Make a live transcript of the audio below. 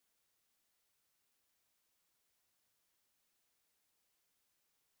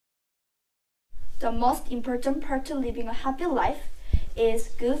The most important part to living a happy life is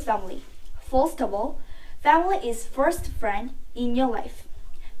good family. First of all, family is first friend in your life.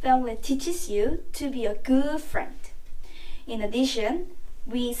 Family teaches you to be a good friend. In addition,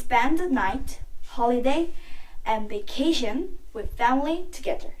 we spend the night, holiday, and vacation with family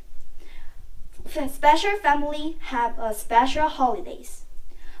together. Special family have a special holidays.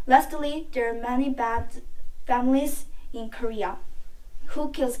 Lastly, there are many bad families in Korea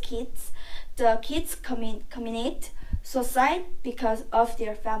who kills kids. The kids commit suicide because of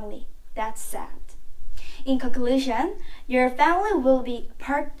their family. That's sad. In conclusion, your family will be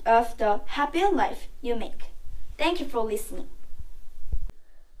part of the happy life you make. Thank you for listening.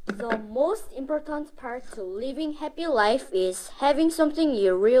 The most important part to living happy life is having something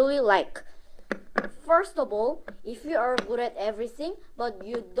you really like. First of all, if you are good at everything but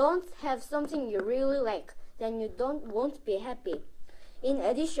you don't have something you really like, then you won't be happy. In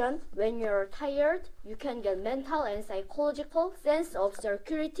addition, when you're tired, you can get mental and psychological sense of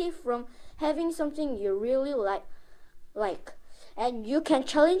security from having something you really like. And you can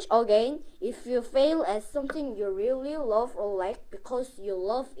challenge again if you fail at something you really love or like because you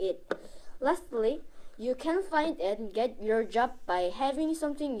love it. Lastly, you can find and get your job by having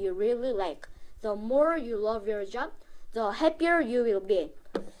something you really like. The more you love your job, the happier you will be.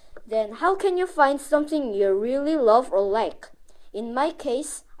 Then how can you find something you really love or like? In my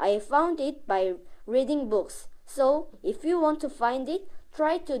case, I found it by reading books. So, if you want to find it,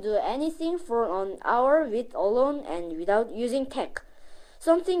 try to do anything for an hour with alone and without using tech.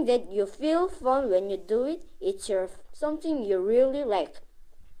 Something that you feel fun when you do it, it's something you really like.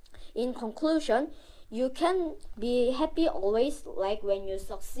 In conclusion, you can be happy always, like when you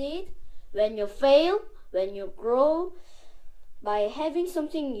succeed, when you fail, when you grow, by having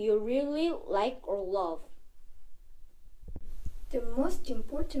something you really like or love. The most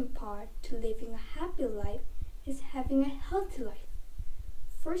important part to living a happy life is having a healthy life.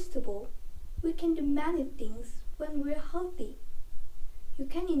 First of all, we can do many things when we're healthy. You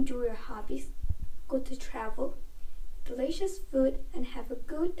can enjoy your hobbies, go to travel, eat delicious food, and have a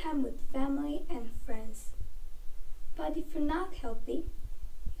good time with family and friends. But if you're not healthy,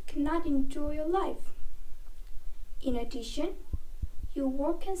 you cannot enjoy your life. In addition, you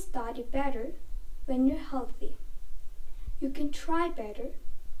work and study better when you're healthy. You can try better,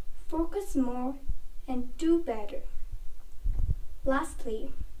 focus more, and do better.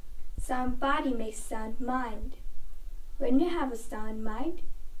 Lastly, sound body makes sound mind. When you have a sound mind,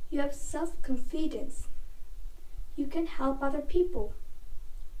 you have self-confidence. You can help other people.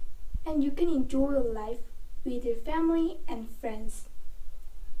 And you can enjoy your life with your family and friends.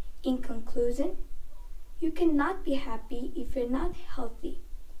 In conclusion, you cannot be happy if you're not healthy,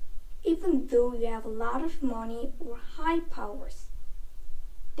 even though you have a lot of money or high powers.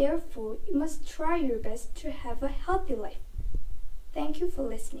 Therefore, you must try your best to have a healthy life. Thank you for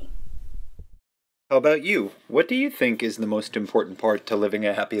listening. How about you? What do you think is the most important part to living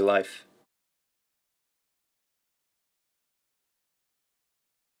a happy life?